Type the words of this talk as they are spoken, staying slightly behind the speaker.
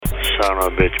son of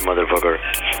a bitch, motherfucker.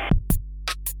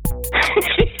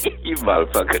 You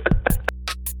motherfucker.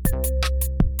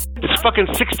 It's fucking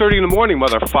 6:30 in the morning,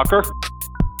 motherfucker.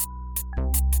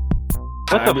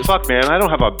 What the fuck, man? I don't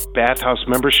have a bathhouse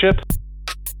membership.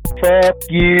 Fuck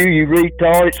you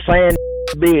retarded sand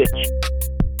bitch.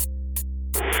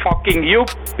 Fucking you,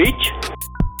 bitch.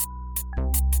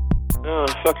 Oh,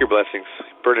 fuck your blessings.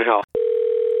 Burn in hell.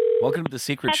 Welcome to the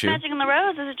Secret That's Shoe. Magic in the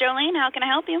Rose. This is Jolene. How can I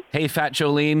help you? Hey, Fat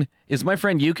Jolene. Is my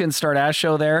friend You Can Start Ass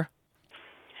Show there?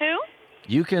 Who?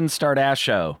 You Can Start Ass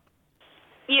Show.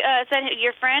 You said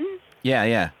your friend?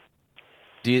 Yeah.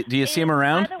 Do you see him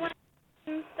around?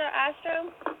 The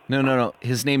Astro? No.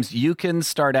 His name's You Can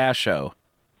Start Ass Show.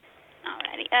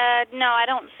 Alrighty. No, I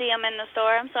don't see him in the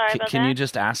store. I'm sorry about that. Can you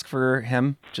just ask for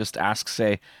him? Just ask,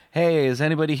 say, hey, is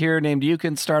anybody here named You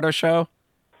Can Start a Show?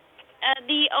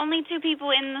 The only two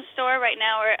people in the store right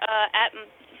now are at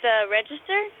the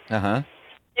register. Uh-huh.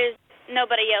 There's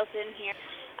nobody else in here.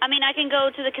 I mean, I can go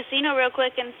to the casino real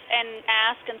quick and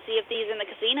ask and see if he's in the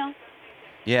casino.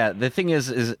 Yeah, the thing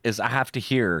is I have to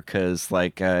hear because,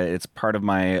 it's part of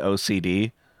my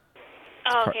OCD.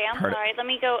 Oh, okay, I'm sorry. Let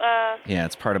me go, Yeah,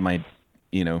 it's part of my,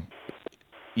 you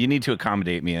need to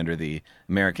accommodate me under the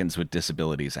Americans with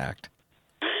Disabilities Act.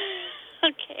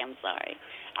 Okay, I'm sorry.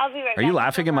 I'll be right back. Are you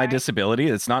laughing at my disability?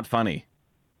 It's not funny.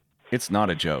 It's not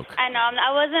a joke. I know.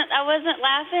 I wasn't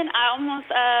laughing. I almost,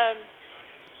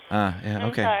 yeah,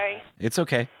 okay. I'm sorry. It's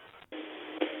okay.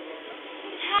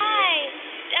 Hi.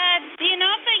 Do you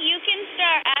know if the You Can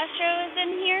Start Astro is in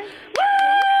here?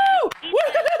 Woo! He's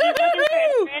looking for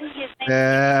his friend. His name's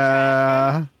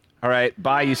Yeah. All right,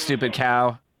 bye, you stupid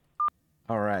cow.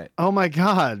 All right. Oh my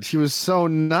God, she was so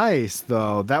nice,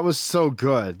 though. That was so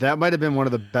good. That might have been one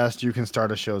of the best You Can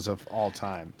Start a shows of all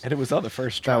time. And it was on the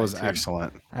first try. That was too.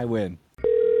 excellent. I win.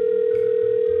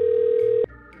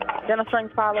 Dennis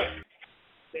Springs Pilot.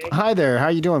 Hi there. How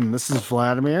you doing? This is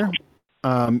Vladimir.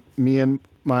 Me and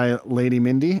my lady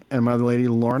Mindy and my lady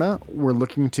Lorna were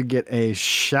looking to get a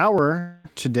shower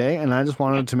today, and I just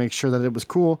wanted to make sure that it was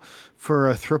cool for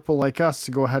a throuple like us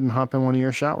to go ahead and hop in one of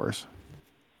your showers.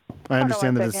 I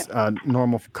understand that it's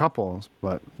normal for couples,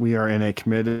 but we are in a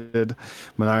committed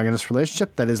monogamous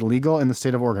relationship that is legal in the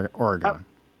state of Oregon. Oh,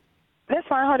 that's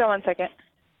fine. Hold on one second.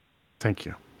 Thank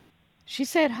you. She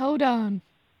said, hold on.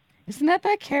 Isn't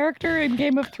that character in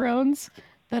Game of Thrones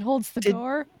that holds the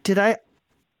door?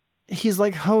 He's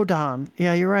like, hold on.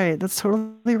 Yeah, you're right. That's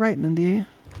totally right, Mindy.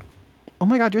 Oh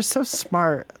my God, you're so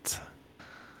smart.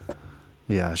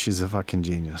 Yeah, she's a fucking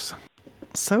genius.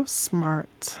 So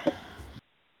smart.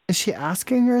 Is she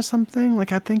asking her something?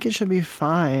 I think it should be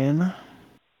fine.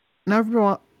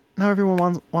 Now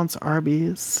everyone wants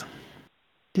Arby's.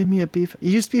 Give me a beef. It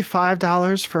used to be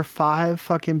 $5 for 5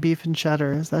 fucking beef and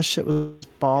cheddars. That shit was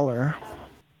baller.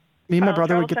 Me and my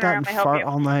brother would get that and fart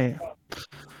all night.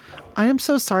 I am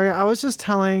so sorry. I was just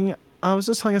telling a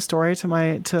story to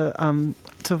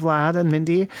Vlad and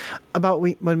Mindy about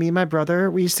when me and my brother,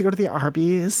 we used to go to the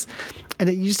Arby's, and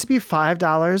it used to be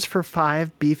 $5 for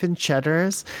 5 beef and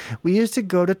cheddars. We used to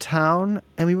go to town,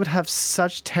 and we would have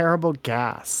such terrible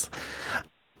gas.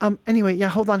 Anyway, yeah,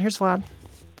 hold on. Here's Vlad.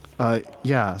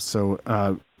 Yeah, so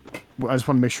I just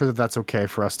want to make sure that that's okay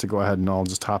for us to go ahead and all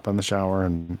just hop in the shower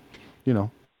and,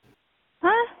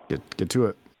 get to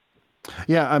it.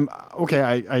 Yeah, I'm okay.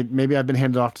 I maybe I've been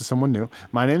handed off to someone new.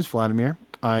 My name's Vladimir.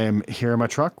 I am here in my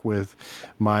truck with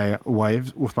my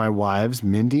wives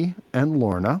Mindy and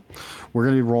Lorna. We're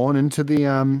gonna be rolling into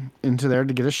there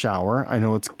to get a shower. I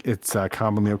know it's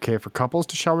commonly okay for couples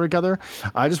to shower together.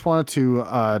 I just wanted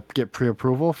to get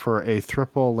pre-approval for a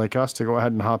throuple like us to go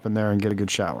ahead and hop in there and get a good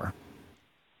shower.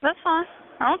 That's fine.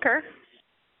 I don't care.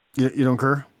 You don't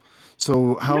care?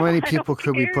 So how many people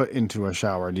could we put into a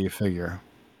shower? Do you figure?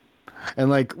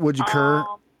 And would you care?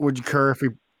 Would you care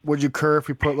if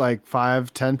we put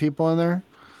 5, 10 people in there?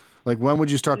 When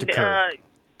would you start to care?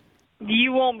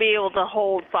 You won't be able to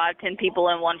hold 5, 10 people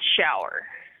in one shower.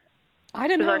 I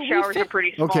don't know. Because our showers are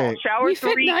pretty small. Okay. Shower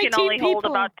 3 can only hold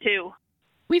about 2.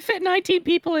 We fit 19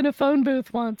 people in a phone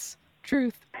booth once.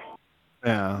 Truth.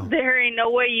 Yeah. There ain't no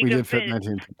way you can fit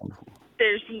 19 people.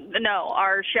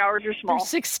 Our showers are small. There's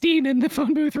 16 in the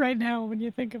phone booth right now when you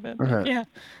think of it. Okay. Yeah.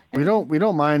 We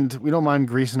don't mind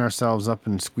greasing ourselves up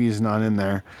and squeezing on in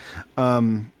there. All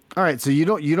right, so you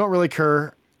don't really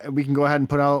care. We can go ahead and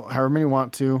put out however many we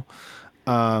want to.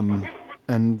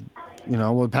 And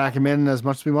we'll pack them in as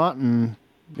much as we want and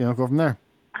go from there.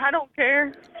 I don't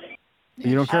care.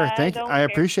 You don't care. I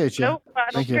appreciate you. Nope, I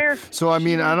don't care. So I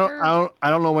mean, I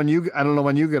don't know when you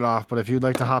get off, but if you'd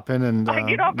like to hop in and I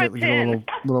get off at 10. Get a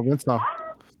little rinse off.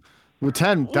 Well,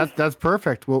 10. That's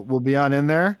perfect. We'll be on in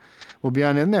there. We'll be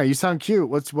on in there. You sound cute.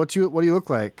 What do you look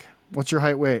like? What's your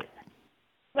height, weight?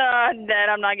 That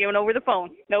I'm not giving over the phone.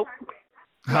 Nope.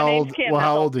 How My old? name's Kim. Well,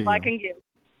 how That's old are all you? I can give.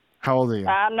 How old are you?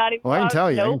 I'm not even. Well, I can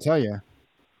tell you. Nope. I can tell you.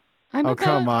 I'm Oh, about,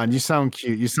 come on. You sound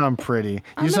cute. You sound pretty.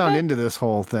 I'm You sound about- into this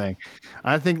whole thing.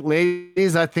 I think,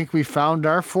 ladies, we found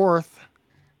our fourth.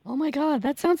 Oh my god,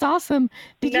 that sounds awesome.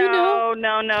 Did you know?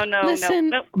 No. Listen,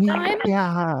 Nope.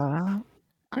 Yeah.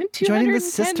 I'm 210 Joining the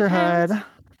sisterhood. pounds.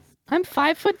 I'm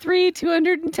 5'3",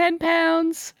 210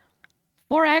 pounds.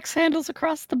 4 axe handles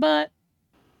across the butt.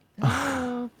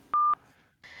 Oh.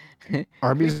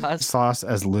 Arby's sauce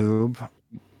as lube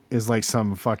is like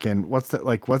some fucking what's that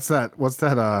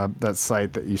that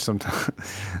site that you sometimes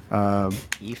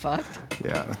You fucked?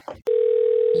 yeah.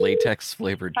 Latex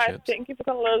flavored Hi, chips. thank you for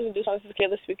calling Lowe's. This is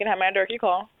Kayla speaking. How may I direct your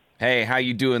call? Hey, how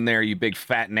you doing there, you big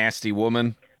fat nasty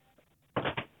woman?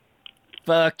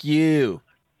 Fuck you.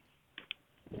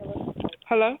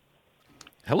 Hello?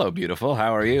 Hello, beautiful.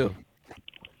 How are you?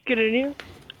 Good and you?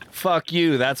 Fuck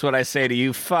you. That's what I say to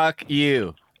you. Fuck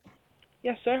you.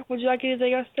 Yes, sir. Would you like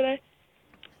anything else today?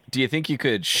 Do you think you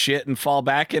could shit and fall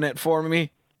back in it for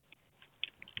me?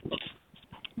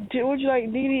 Would you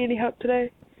need any help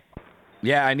today?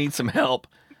 Yeah, I need some help.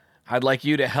 I'd like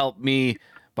you to help me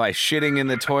by shitting in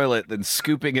the toilet, then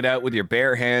scooping it out with your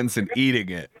bare hands and eating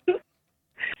it.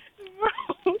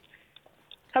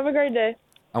 Have a great day.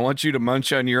 I want you to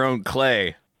munch on your own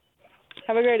clay.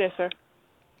 Have a great day, sir.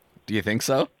 Do you think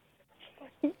so?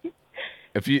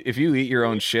 If you eat your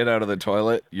own shit out of the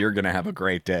toilet, you're gonna have a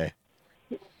great day.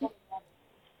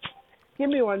 Give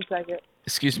me 1 second.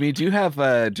 Excuse me, do you have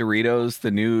Doritos,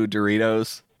 the new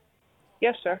Doritos?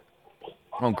 Yes, sir.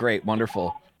 Oh, great,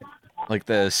 wonderful. Like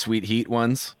the sweet heat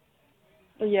ones?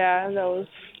 Yeah, those.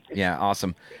 Yeah,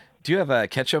 awesome. Do you have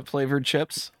ketchup flavored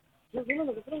chips?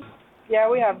 Yeah,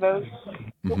 we have those.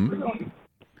 Mm-hmm.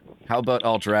 How about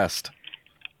all dressed?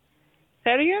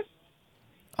 Say it again?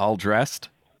 All dressed?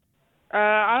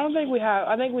 I don't think we have.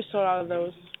 I think we sold out of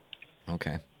those.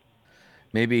 Okay.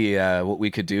 Maybe what we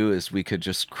could do is we could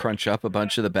just crunch up a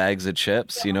bunch of the bags of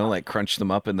chips, like crunch them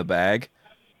up in the bag,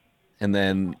 and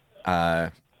then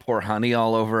pour honey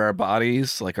all over our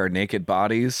bodies, like our naked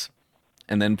bodies,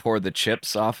 and then pour the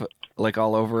chips off like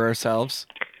all over ourselves.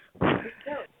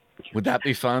 Would that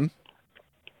be fun?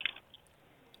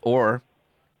 Or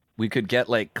we could get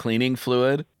like cleaning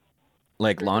fluid,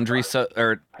 like laundry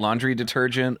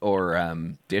detergent or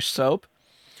dish soap,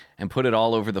 and put it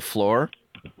all over the floor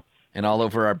and all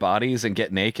over our bodies and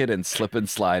get naked and slip and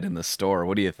slide in the store.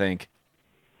 What do you think?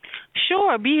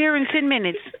 Sure, be here in 10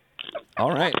 minutes.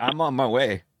 All right, I'm on my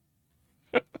way.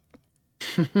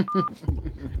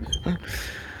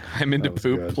 I'm into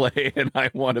poop play and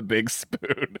I want a big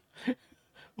spoon.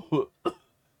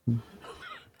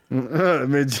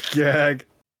 Made you gag.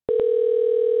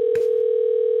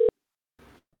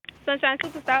 Sunshine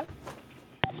Superstop.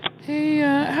 Hey,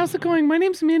 how's it going? My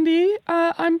name's Mindy.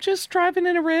 I'm just driving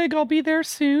in a rig. I'll be there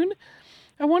soon.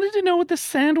 I wanted to know what the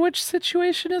sandwich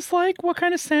situation is like. What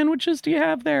kind of sandwiches do you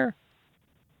have there?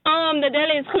 The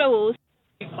deli is closed.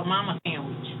 A mama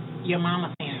sandwich. Your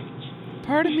mama sandwich.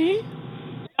 Pardon me?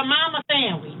 A mama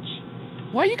sandwich.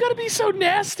 Why you gotta be so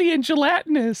nasty and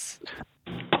gelatinous?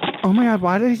 Oh my god,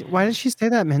 why did she say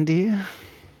that, Mindy?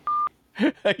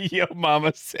 Yo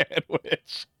mama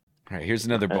sandwich. All right, here's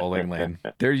another bowling lane.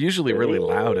 They're usually really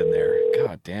loud in there.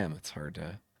 God damn, it's hard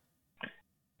to...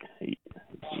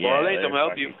 Bowling, I'm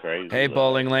help you. Hey,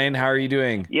 bowling lane, how are you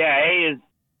doing? Yeah, hey,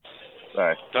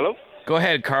 sorry. Hello? Go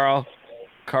ahead, Carl.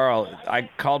 Carl, I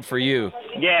called for you.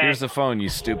 Yeah. Here's the phone, you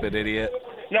stupid idiot.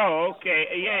 No, okay.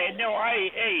 Yeah, no,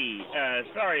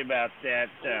 sorry about that.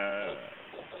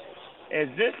 Is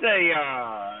this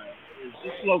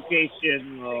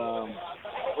location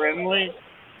friendly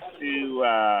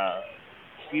to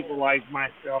people like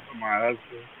myself and my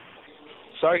husband?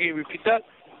 Sorry, can you repeat that?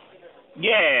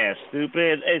 Yeah,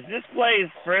 stupid. Is this place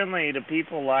friendly to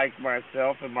people like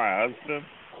myself and my husband?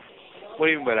 What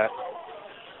do you mean by that?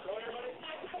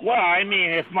 Well, I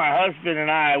mean, if my husband and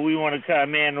I, we want to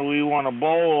come in and we want to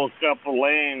bowl a couple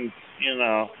lanes,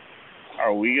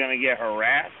 are we going to get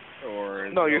harassed or?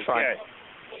 No, you're fine.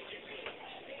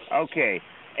 Okay,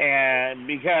 and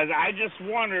because I just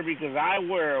wonder, because I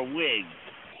wear a wig.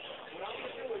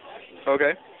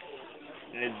 Okay.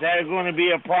 Is that going to be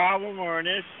a problem or an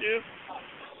issue?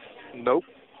 Nope.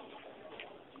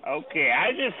 Okay,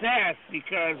 I just asked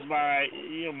because my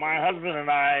husband and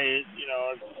I,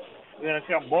 we're going to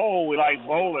come bowl. We like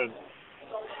bowling.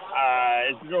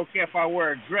 Is it okay if I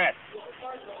wear a dress?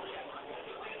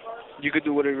 You could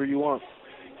do whatever you want.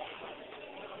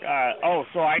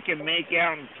 So I can make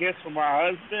out and kiss with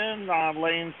my husband on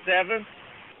lane 7?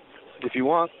 If you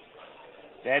want.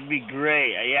 That'd be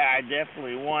great. Yeah, I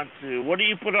definitely want to. What do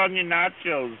you put on your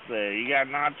nachos there? You got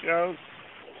nachos?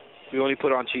 We only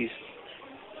put on cheese.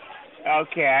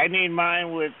 Okay, I need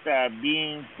mine with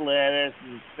beans, lettuce,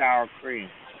 and sour cream.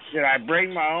 Should I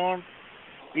bring my own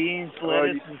beans,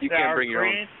 lettuce, and you sour can't bring your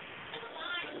cream? own.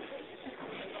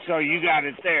 So you got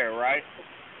it there, right?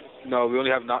 No, we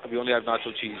only have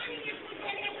nacho cheese.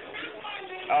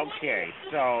 Okay,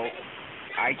 so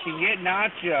I can get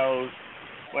nachos,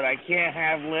 but I can't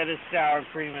have lettuce, sour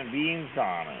cream, and beans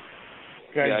on it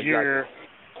because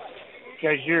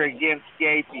you're against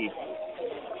gay people.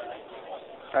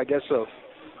 I guess so.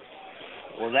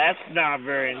 Well, that's not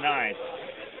very nice.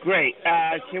 Great.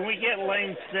 Can we get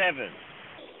lane 7?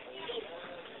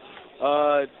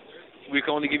 We can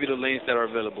only give you the lanes that are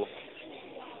available.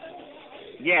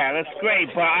 Yeah, that's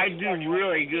great, but I do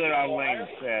really good on lane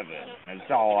 7.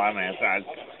 That's all I'm asking.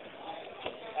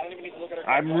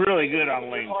 I'm really good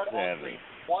on lane 7.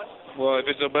 Well, if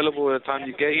it's available at the time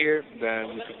you get here, then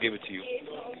we could give it to you.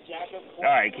 All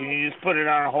right, can you just put it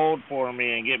on hold for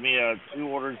me and get me 2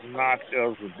 orders of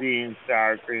nachos with beans,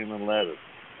 sour cream, and lettuce?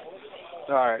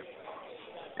 All right.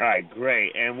 All right,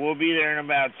 great. And we'll be there in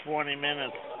about 20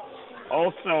 minutes.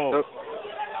 Also,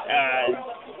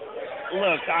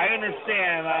 look, I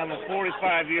understand I'm a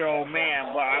 45-year-old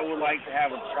man, but I would like to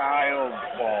have a child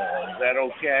ball. Is that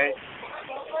okay?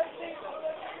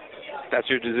 That's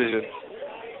your decision.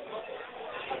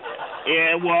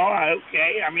 Yeah, well,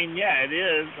 okay. I mean, yeah, it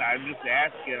is. I'm just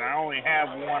asking. I only have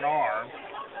one arm.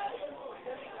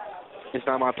 It's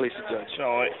not my place to judge.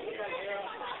 So,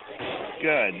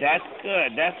 good. That's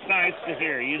good. That's nice to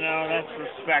hear. You know, that's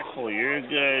respectful. You're a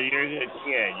good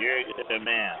kid. You're a good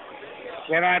man.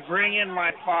 Can I bring in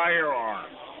my firearm?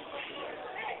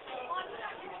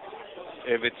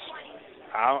 If it's,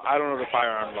 I don't know the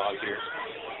firearm laws here.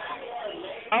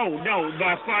 Oh, no,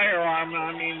 my firearm,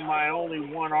 I mean my only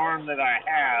one arm that I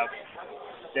have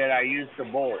that I use to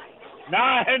bolt.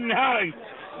 Not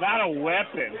a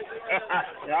weapon.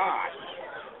 God.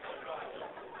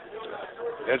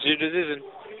 That's your decision.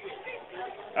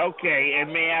 Okay,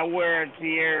 and may I wear a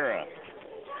tiara?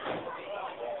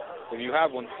 If you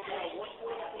have one.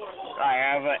 I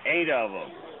have 8 of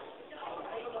them.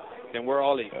 Then we're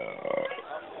all 8.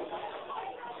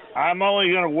 I'm only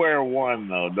going to wear one,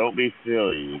 though. Don't be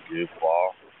silly, you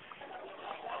goofball.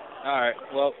 All right.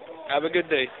 Well, have a good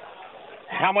day.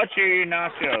 How much are your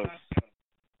nachos?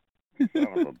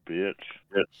 Son of a bitch.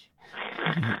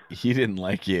 He didn't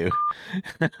like you.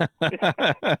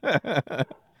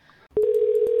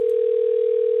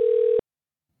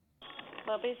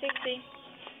 60.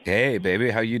 Hey,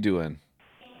 baby, how you doing?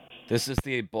 This is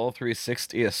the Bull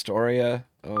 360 Astoria.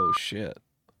 Oh, shit.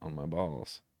 On my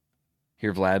balls.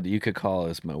 Here, Vlad, you could call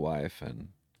as my wife and...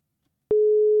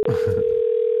 Bull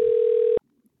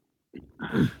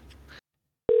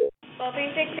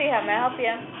 360, how may I help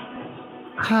you?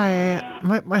 Hi,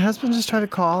 my husband just tried to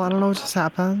call. I don't know what just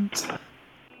happened.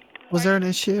 Was there an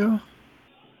issue?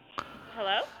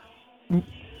 Hello?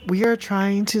 We are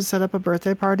trying to set up a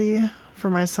birthday party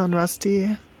for my son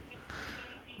Rusty.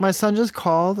 My son just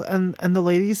called and the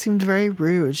lady seemed very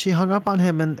rude. She hung up on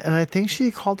him and I think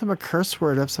she called him a curse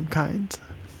word of some kind.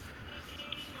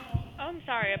 Oh, I'm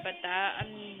sorry about that.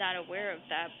 I'm not aware of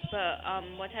that. But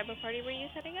what type of party were you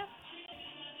setting up?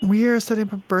 We are setting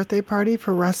up a birthday party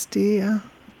for Rusty.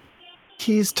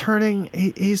 He's turning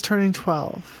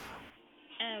 12.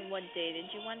 And what day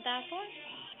did you want that for?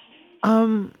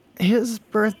 His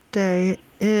birthday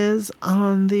is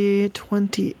on the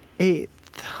 28th.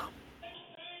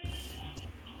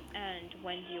 And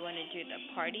when do you want to do the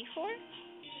party for?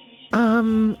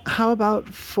 How about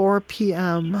 4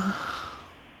 p.m.?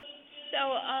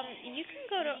 So, you can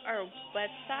go to our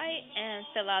website and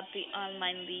fill out the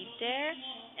online lead there,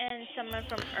 and someone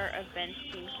from our events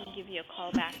team can give you a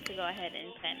call back to go ahead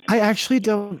and plan. I actually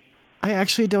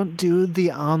don't do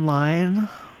the online,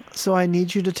 so I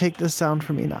need you to take this down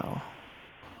for me now.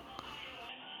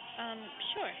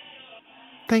 Sure.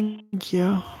 Thank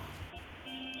you.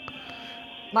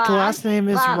 Mom, the last name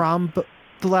is Mom.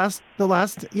 The last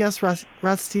yes,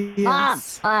 Rusty.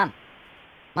 Yes.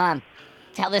 Mom,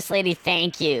 tell this lady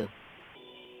thank you.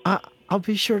 I'll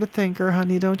be sure to thank her,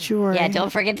 honey. Don't you worry. Yeah,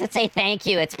 don't forget to say thank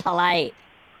you. It's polite.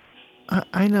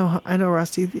 I know,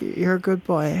 Rusty. You're a good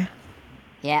boy.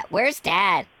 Yeah, where's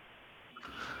Dad?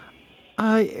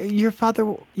 Your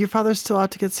father's still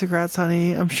out to get cigarettes,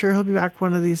 honey. I'm sure he'll be back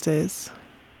one of these days.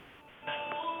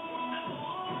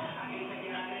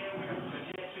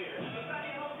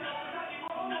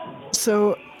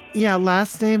 So, Yeah,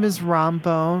 last name is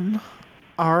Rombone.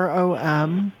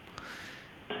 Rombone.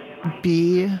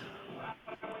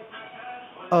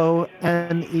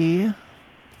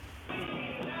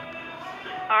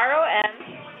 ROM.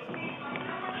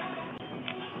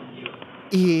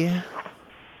 E.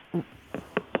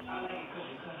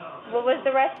 What was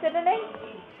the rest of the name?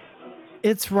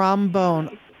 It's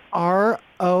Rombone. ROM,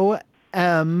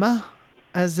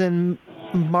 as in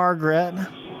Margaret.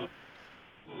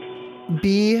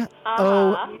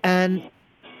 BONBONE. And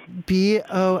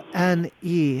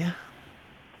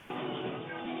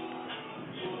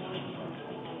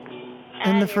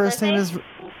the first name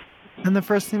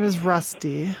is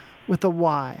Rusty with a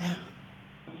Y.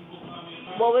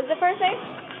 What was the first name?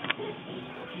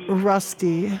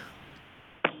 Rusty.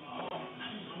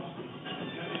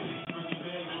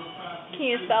 Can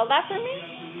you spell that for me?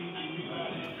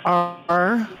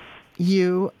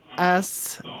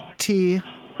 RUSTY.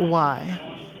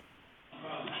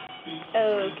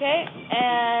 Okay.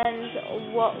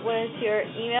 And what was your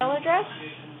email address?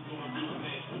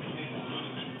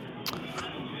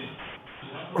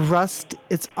 Rust.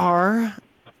 It's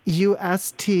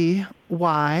RUSTY.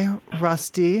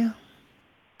 Rusty.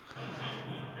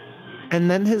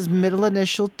 And then his middle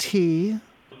initial T.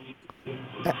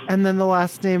 And then the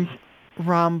last name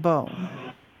Rombone.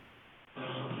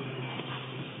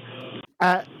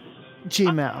 At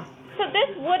Gmail. So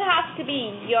this would have to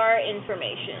be your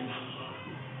information.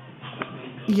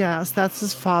 Yes, that's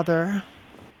his father.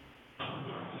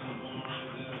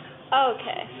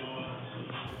 Okay.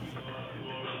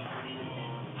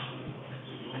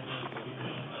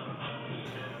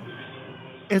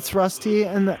 It's Rusty,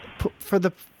 and for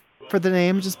the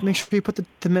name, just make sure you put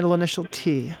the middle initial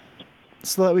T,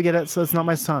 so that we get it. So it's not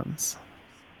my son's.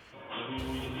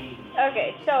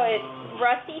 Okay, so it's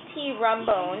Rusty T.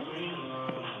 Rombone.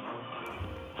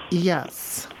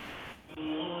 Yes.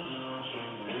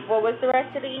 What was the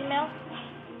rest of the email?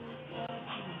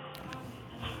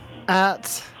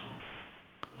 At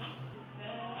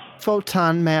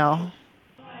Photon Mail.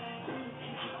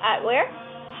 At where?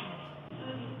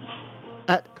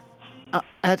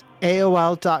 At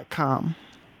AOL.com.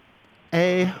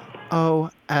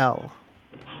 AOL.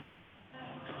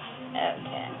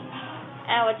 Okay.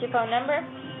 And what's your phone number?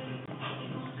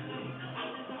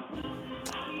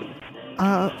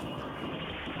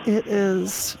 It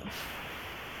is.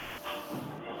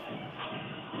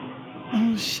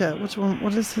 Oh shit! Which one?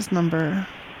 What is his number?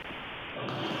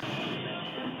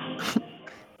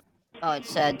 Oh,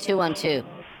 it's 212.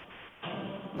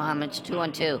 Mom, it's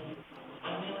 212.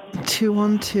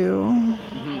 212.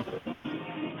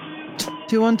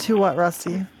 212 what,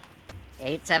 Rusty?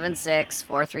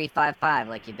 876-4355,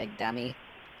 like you big dummy.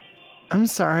 I'm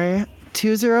sorry.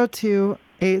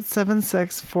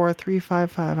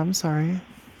 202-876-4355. I'm sorry.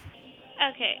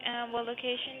 Okay, what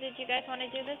location did you guys want to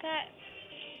do this at?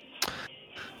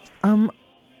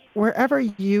 Wherever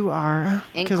you are,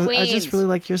 In because I just Queens. really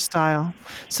like your style.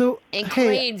 So In hey,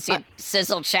 Queens, you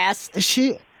sizzle chest.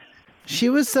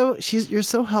 you're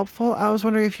so helpful. I was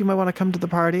wondering if you might want to come to the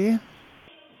party.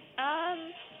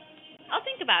 I'll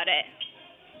think about it.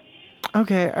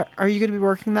 Okay, are you going to be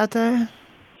working that day?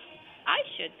 I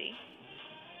should be.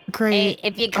 Great. Hey,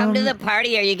 if you come to the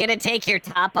party, are you gonna take your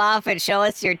top off and show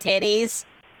us your titties?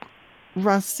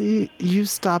 Rusty, you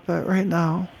stop it right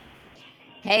now.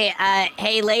 Hey,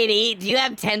 hey lady, do you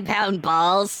have 10-pound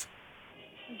balls?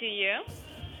 Do you?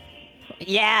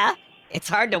 Yeah, it's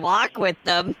hard to walk with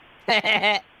them.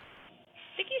 Think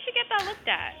you should get that looked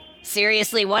at.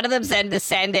 Seriously, one of them's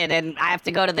descended, and I have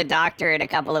to go to the doctor in a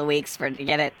couple of weeks to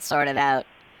get it sorted out.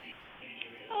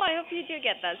 Oh, I hope you do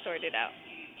get that sorted out.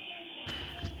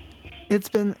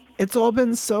 It's all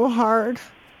been so hard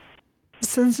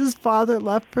since his father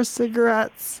left for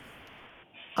cigarettes.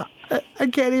 I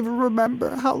can't even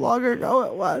remember how long ago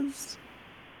it was.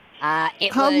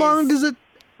 How long does it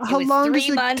take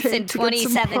 3 months and to get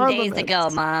some 27 days ago,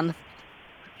 Parliament?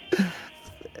 Mom.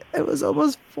 It was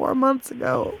almost 4 months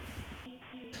ago.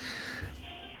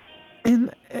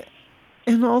 In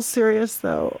all serious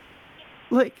though,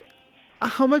 like,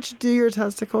 how much do your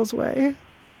testicles weigh?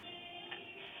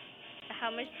 How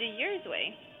much do yours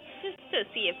weigh? Just to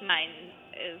see if mine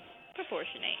is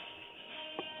proportionate.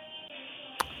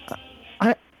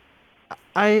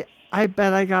 I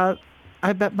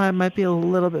bet mine might be a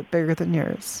little bit bigger than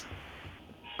yours.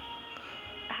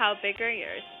 How big are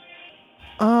yours?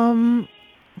 How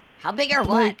big are what?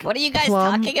 Like What are you guys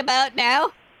plum. talking about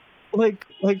now? Like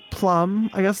plum.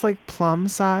 I guess like plum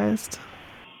sized.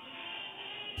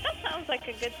 That sounds like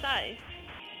a good size.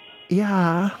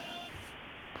 Yeah.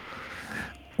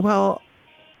 Well,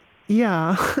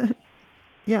 yeah.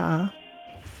 Yeah.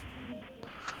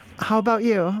 How about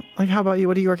you? Like, how about you?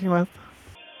 What are you working with?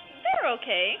 They're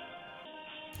okay.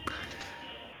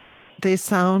 They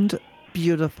sound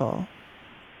beautiful.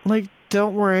 Like,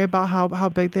 don't worry about how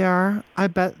big they are. I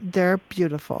bet they're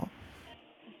beautiful.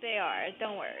 They are.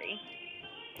 Don't worry.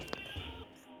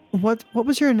 What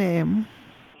was your name?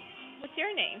 What's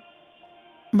your name?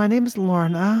 My name is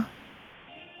Lorna.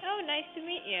 Oh, nice to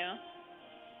meet you.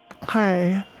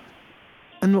 Hi.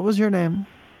 And what was your name?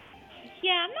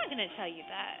 Yeah, I'm not gonna tell you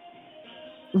that.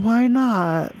 Why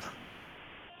not?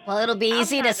 Well, it'll be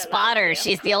easy to spot her.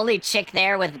 She's the only chick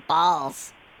there with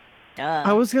balls. Duh.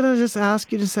 I was gonna just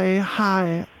ask you to say,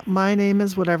 hi, my name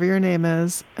is whatever your name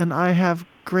is, and I have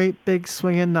great big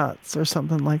swinging nuts or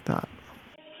something like that.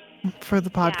 For the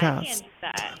podcast. Yeah, I can't do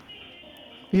that.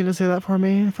 You gonna say that for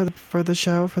me? For the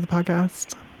show, for the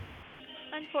podcast?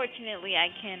 Unfortunately, I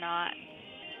cannot.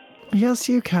 Yes,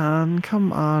 you can.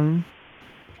 Come on.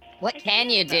 What can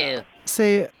you do?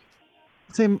 Say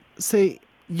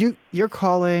you're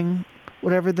calling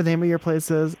whatever the name of your place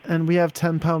is, and we have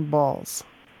 10-pound balls.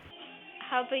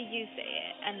 How about you say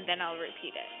it, and then I'll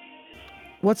repeat it.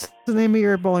 What's the name of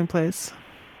your bowling place?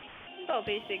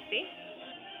 Bobby 60.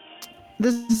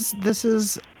 This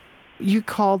is you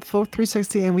called Float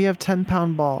 360, and we have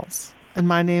 10-pound balls, and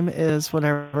my name is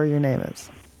whatever your name is.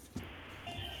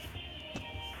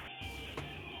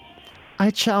 I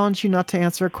challenge you not to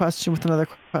answer a question with another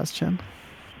question.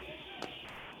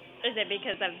 Is it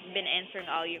because I've been answering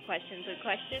all your questions with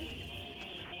questions?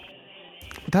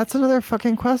 That's another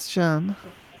fucking question.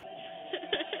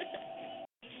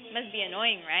 Must be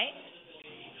annoying, right?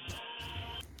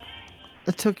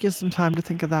 It took you some time to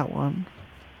think of that one.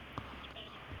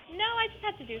 No, I just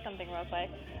had to do something real quick.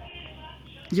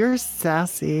 You're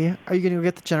sassy. Are you gonna go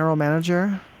get the general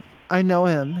manager? I know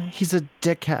him. He's a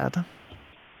dickhead.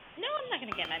 No, I'm not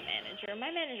gonna get my manager.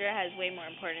 My manager has way more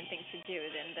important things to do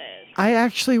than this. I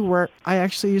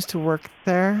actually used to work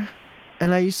there,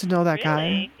 and I used to know that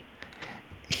guy.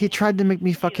 He tried to make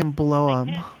me fucking blow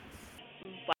him.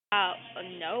 Wow,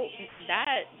 no,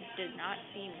 that did not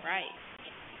seem right.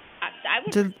 I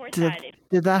would report that.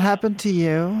 Did that happen to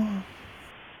you?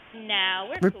 No,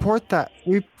 we're Report that.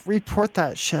 Report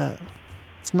that shit.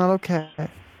 It's not okay.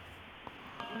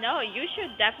 No, you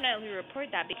should definitely report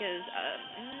that because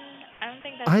I don't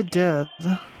think that's. I okay. did.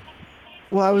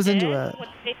 Well, I was into it. What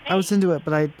did they say? I was into it,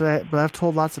 but I've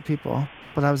told lots of people,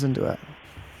 but I was into it.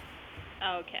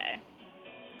 Okay.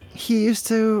 He used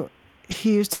to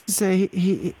say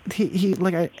he'd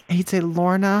say,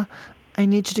 Lorna, I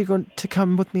need you to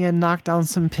come with me and knock down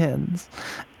some pins,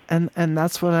 and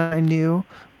that's what I knew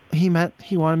he meant.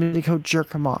 He wanted me to go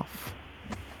jerk him off.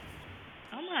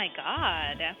 Oh my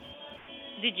god.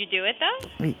 Did you do it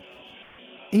though?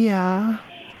 Yeah,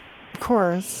 of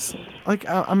course. Like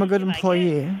I'm a good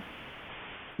employee.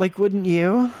 Like, wouldn't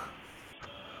you?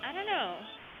 I don't know.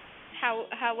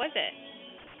 How was it?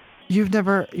 You've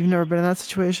never been in that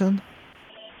situation?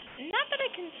 Not that I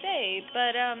can say,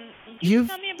 but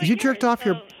You jerked off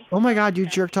your. Oh my god, you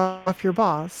jerked off your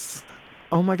boss.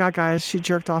 Oh my god, guys, she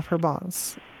jerked off her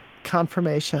boss.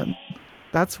 Confirmation.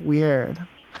 That's weird.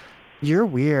 You're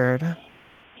weird.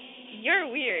 You're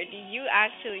weird. You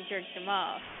actually jerked him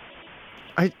off.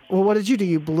 Well, what did you do?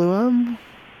 You blew him?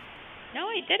 No,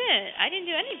 I didn't. I didn't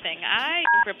do anything. I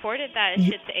reported that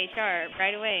shit to HR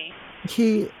right away.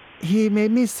 He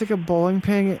made me stick a bowling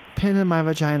pin in my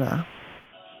vagina.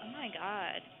 Oh my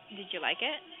god. Did you like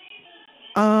it?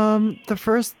 The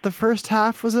first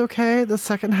half was okay. The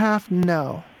second half,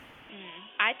 no.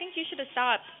 I think you should have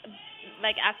stopped,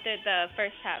 like, after the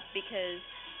first half because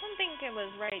I don't think it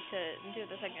was right to do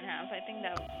the second half. I think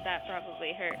that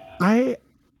probably hurt.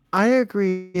 I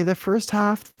agree. The first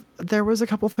half, there was a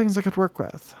couple things I could work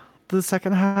with. The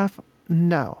second half,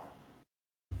 no.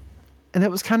 And it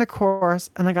was kind of coarse,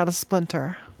 and I got a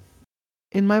splinter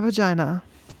in my vagina.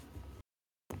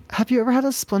 Have you ever had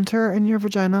a splinter in your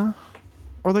vagina?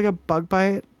 Or like a bug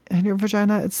bite in your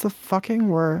vagina? It's the fucking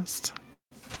worst.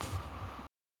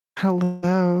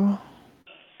 Hello?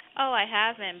 Oh, I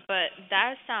haven't, but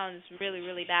that sounds really,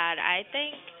 really bad. I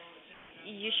think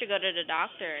you should go to the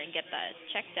doctor and get that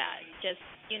checked out. Just,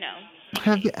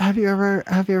 Have you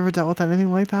ever dealt with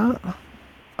anything like that?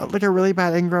 Like a really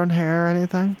bad ingrown hair or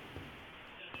anything?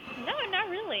 No, not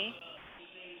really.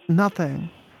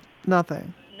 Nothing. No?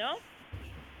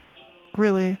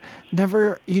 Really?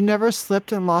 You never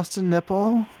slipped and lost a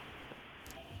nipple?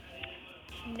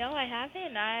 No, I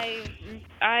haven't.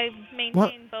 I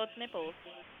maintain both nipples.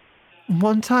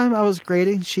 One time I was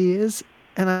grating cheese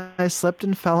and I slipped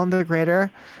and fell in the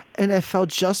grater, and it felt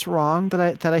just wrong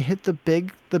that I hit the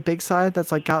big side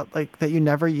that's like got like that you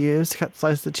never use to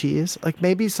slice the cheese. Like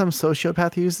maybe some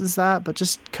sociopath uses that, but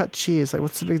just cut cheese. Like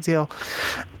what's the big deal?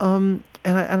 And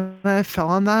I fell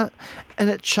on that, and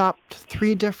it chopped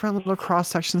 3 different little cross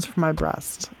sections from my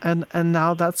breast, and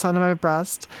now that side of my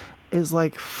breast is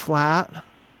like flat,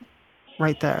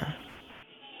 right there.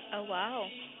 Oh wow,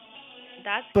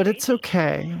 that's. But crazy. it's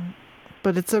okay.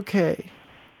 But it's okay.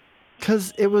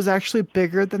 Because it was actually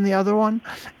bigger than the other one,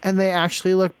 and they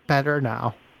actually look better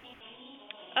now.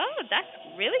 Oh, that's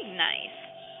really nice.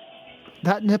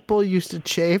 That nipple used to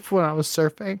chafe when I was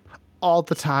surfing all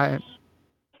the time.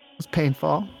 It was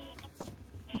painful.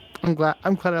 I'm glad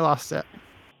I lost it.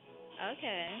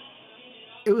 Okay.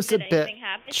 It was Did a bit. anything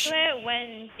happen to it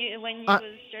when you was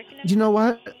jerking it? You know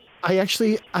what? I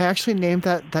actually named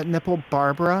that nipple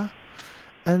Barbara.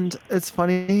 And it's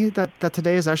funny that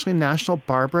today is actually National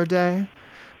Barbara Day,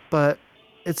 but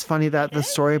it's funny that the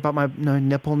story about my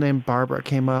nipple named Barbara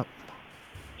came up.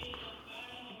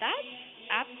 That's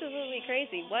absolutely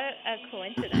crazy. What a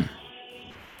coincidence.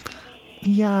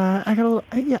 Yeah,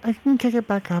 I can kick it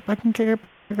back up.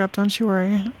 Don't you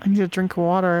worry. I need a drink of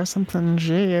water or something.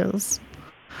 Jeez.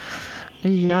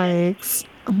 Yikes.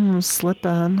 I'm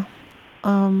slipping.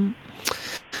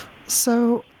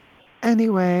 So,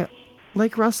 anyway,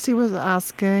 like Rusty was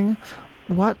asking,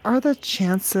 what are the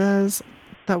chances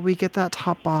that we get that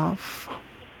top off?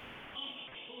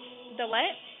 The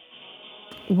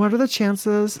what? What are the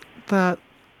chances that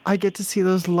I get to see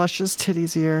those luscious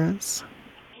titties ears?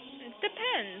 It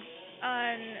depends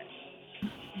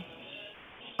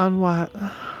On what?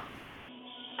 I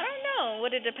don't know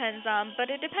what it depends on, but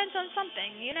it depends on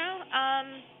something, you know?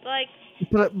 Like.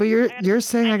 But you're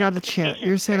saying I got a chance.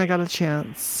 You're saying I got a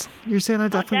chance. You're saying I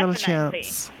definitely got a definitely.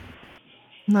 chance.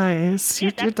 Nice.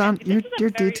 Yeah, You're done. You're very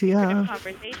lucrative DTF.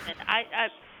 conversation.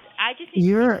 I just need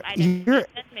You're to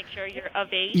make sure you're of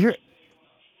age.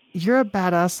 you're a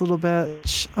badass little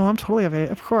bitch. Oh, I'm totally of age,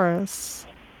 of course.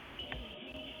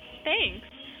 Thanks.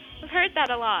 I've heard that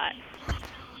a lot.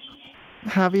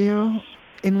 Have you?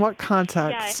 In what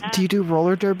context? Yeah, I Do you do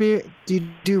roller derby? Do you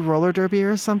do roller derby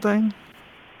or something?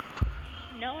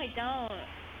 No, I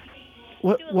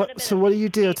don't. What? So what do you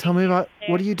do? Tell me about.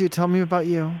 What do you do? Tell me about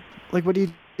you. Like, what do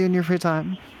you do in your free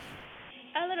time?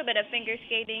 A little bit of finger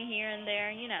skating here and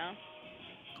there, you know.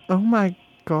 Oh my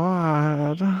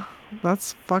god,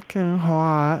 that's fucking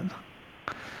hot.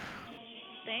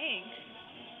 Thanks.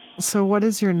 So what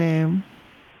is your name?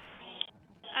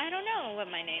 I don't know what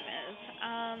my name is.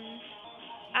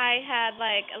 I had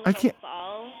like a I little can't-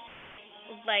 fall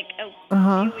like a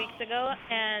Uh-huh. few weeks ago,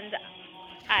 and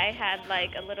I had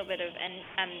like a little bit of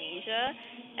amnesia,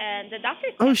 and the doctor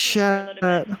Oh tested me for a shit.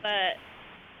 little bit,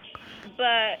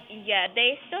 but yeah,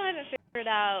 they still haven't figured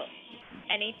out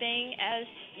anything as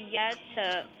yet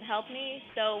to help me,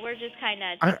 so we're just kind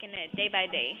of taking it day by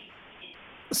day.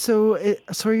 So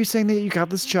are you saying that you got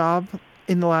this job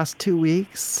in the last 2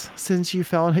 weeks since you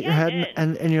fell and hit your head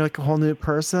and you're like a whole new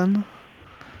person?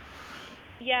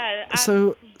 Yeah, I'm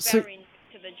So very new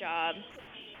to the job.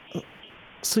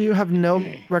 so you have no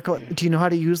recollection. Do you know how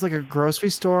to use like a grocery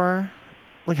store?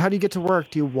 Like how do you get to work?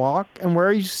 Do you walk? And where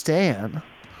are you staying?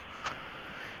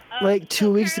 Like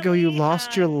 2 weeks ago you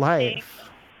lost your life.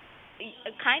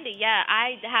 Kind of, yeah.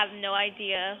 I have no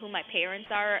idea who my parents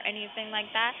are or anything like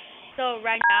that. So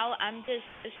right now I'm just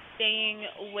staying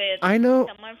with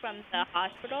someone from the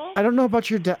hospital. I don't know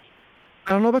about your dad.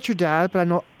 I don't know about your dad, but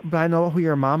I know who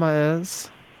your mama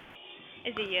is.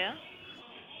 Is it you?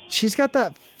 She's got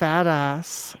that fat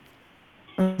ass.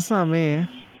 That's not me.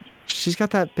 She's got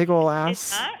that big ol'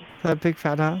 ass. That big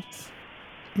fat ass.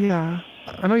 Yeah.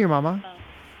 I know your mama.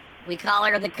 We call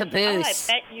her the caboose.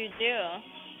 Oh, I bet you do.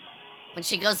 When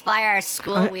she goes by our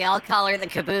school, we all call her the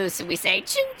caboose, and we say,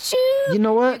 choo choo. You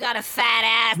know what? You got a fat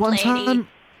ass, One lady. time-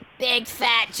 Big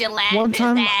fat gelatinous One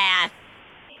time- ass.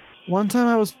 One time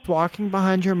I was walking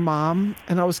behind your mom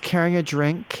and I was carrying a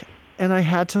drink and I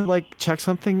had to like check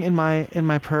something in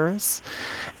my purse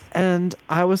and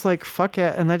I was like fuck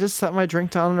it and I just set my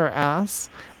drink down on her ass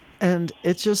and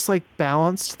it just like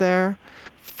balanced there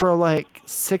for like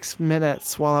 6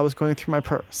 minutes while I was going through my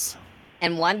purse.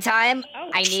 And one time,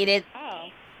 I needed...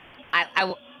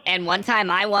 And one time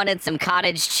I wanted some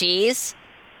cottage cheese.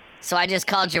 So I just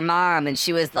called your mom and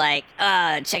she was like,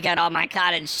 check out all my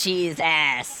cottage cheese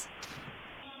ass.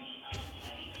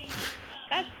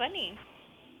 That's funny.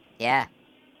 Yeah.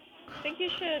 I think you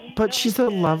should. But she's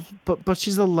a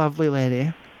she's a lovely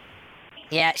lady.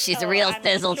 Yeah, she's a real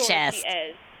thizzle sure chest. She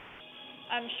is.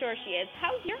 I'm sure she is.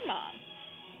 How's your mom?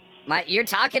 You're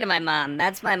talking to my mom.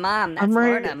 That's my mom. That's I'm right.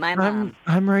 Lorna, my mom.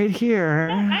 I'm right here.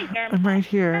 Hi, Grandma. I'm right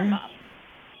here.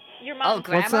 Your mom. Oh,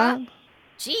 Grandma? What's that?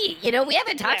 Gee, we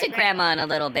haven't talked to Grandma in a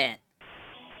little bit.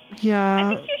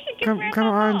 Yeah. You should give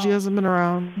Grandma RNG hasn't been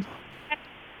around.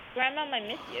 Grandma might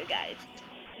miss you guys.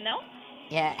 No?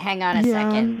 Yeah, hang on a Yeah,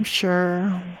 second. I'm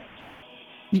sure.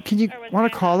 Can you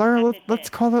want to call her? Let's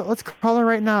call her. Let's call her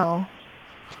right now.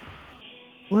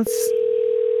 We're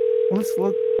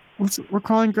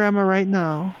calling Grandma right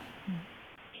now.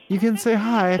 You can say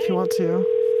hi if you want to. Isn't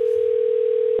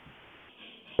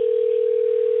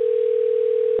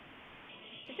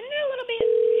it a little bit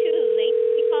too late to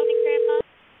be calling Grandma?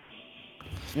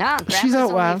 No, Grandma's She's out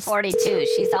only west. 42.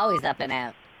 She's always up and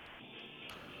out.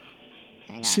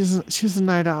 Hang on. She's a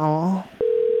night owl.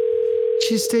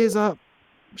 She stays up.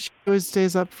 She always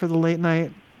stays up for the late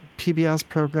night PBS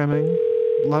programming.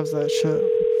 Loves that shit.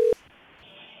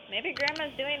 Maybe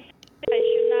Grandma's doing I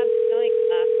should not be doing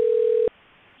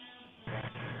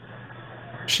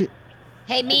that. She.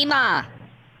 Hey, Mima.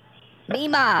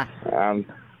 Mima.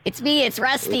 It's me. It's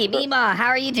Rusty. Mima, how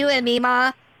are you doing,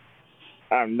 Mima?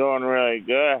 I'm doing really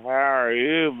good. How are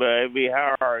you, baby?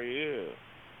 How are you?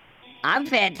 I'm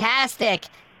fantastic.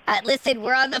 Listen,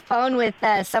 we're on the phone with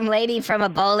some lady from a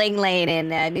bowling lane in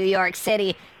New York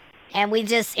City, and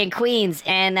in Queens,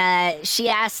 and she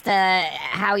asked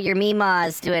how your Mima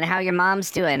is doing, how your mom's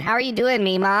doing. How are you doing,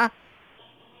 Mima?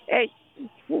 Hey,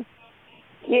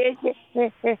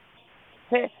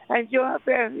 I'm doing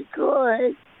very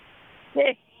good.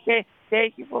 Thank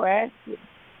you for asking.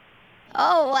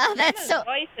 Oh, wow, that's Grandma's so...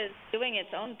 voice is doing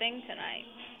its own thing tonight.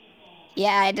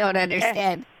 Yeah, I don't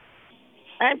understand.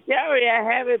 I'm sorry I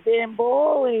haven't been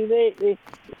bowling lately.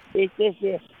 It's just,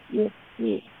 when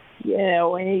you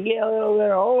get a little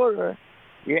bit older,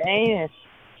 your anus.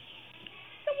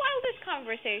 So while this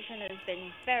conversation has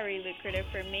been very lucrative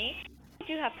for me, I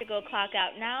do have to go clock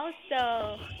out now,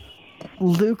 so...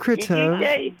 Lucrative?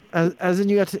 As in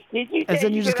you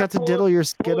just got to diddle your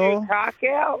skittle? Cock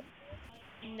out?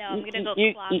 No, I'm gonna go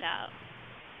clock out.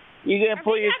 You're gonna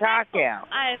pull your cock out?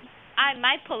 I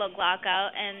might pull a Glock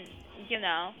out and,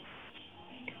 Yeah,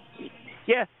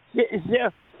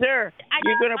 sir,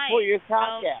 you're gonna pull your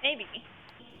cock out. Maybe,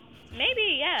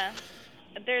 yeah.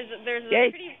 There's a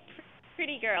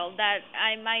pretty girl that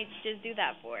I might just do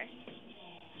that for.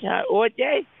 Well,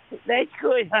 that's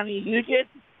good, honey. You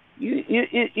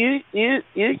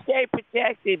stay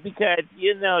protected because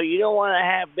you don't want to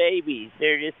have babies.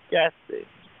 They're disgusting,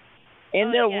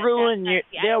 and they'll ruin your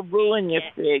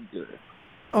figure.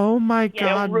 Oh my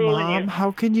God, Mom!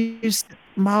 How can you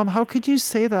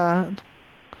say that?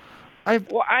 I'm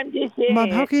just saying.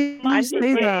 Mom, how can you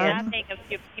say that? I think a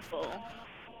few people.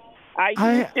 I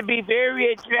used to be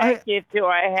very attractive till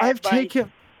I had I've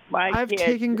kids,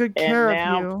 taken good care and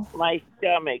now of you. My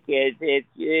stomach it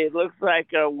looks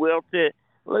like a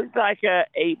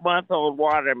 8-month-old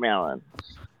watermelon.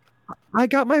 I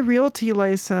got my realty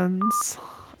license.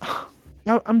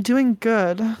 I'm doing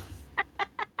good.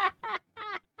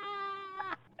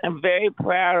 I'm very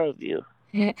proud of you.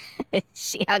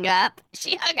 She hung up,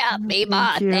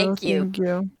 Mima. Thank you.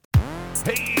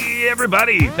 Hey,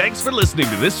 everybody. Thanks for listening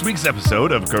to this week's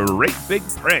episode of Great Big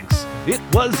Pranks. It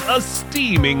was a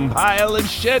steaming pile of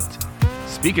shit.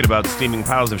 Speaking about steaming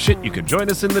piles of shit, you can join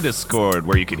us in the Discord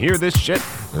where you can hear this shit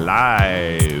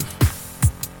live.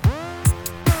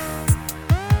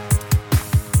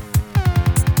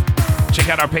 Check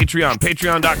out our Patreon,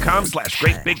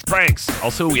 patreon.com/greatbigpranks.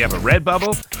 Also, we have a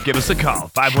Redbubble. Give us a call,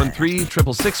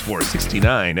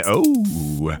 513-666-4690. Oh.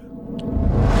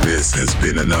 This has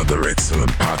been another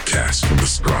excellent podcast from the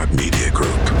Scribe Media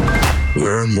Group.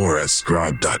 Learn more at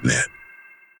scribe.net.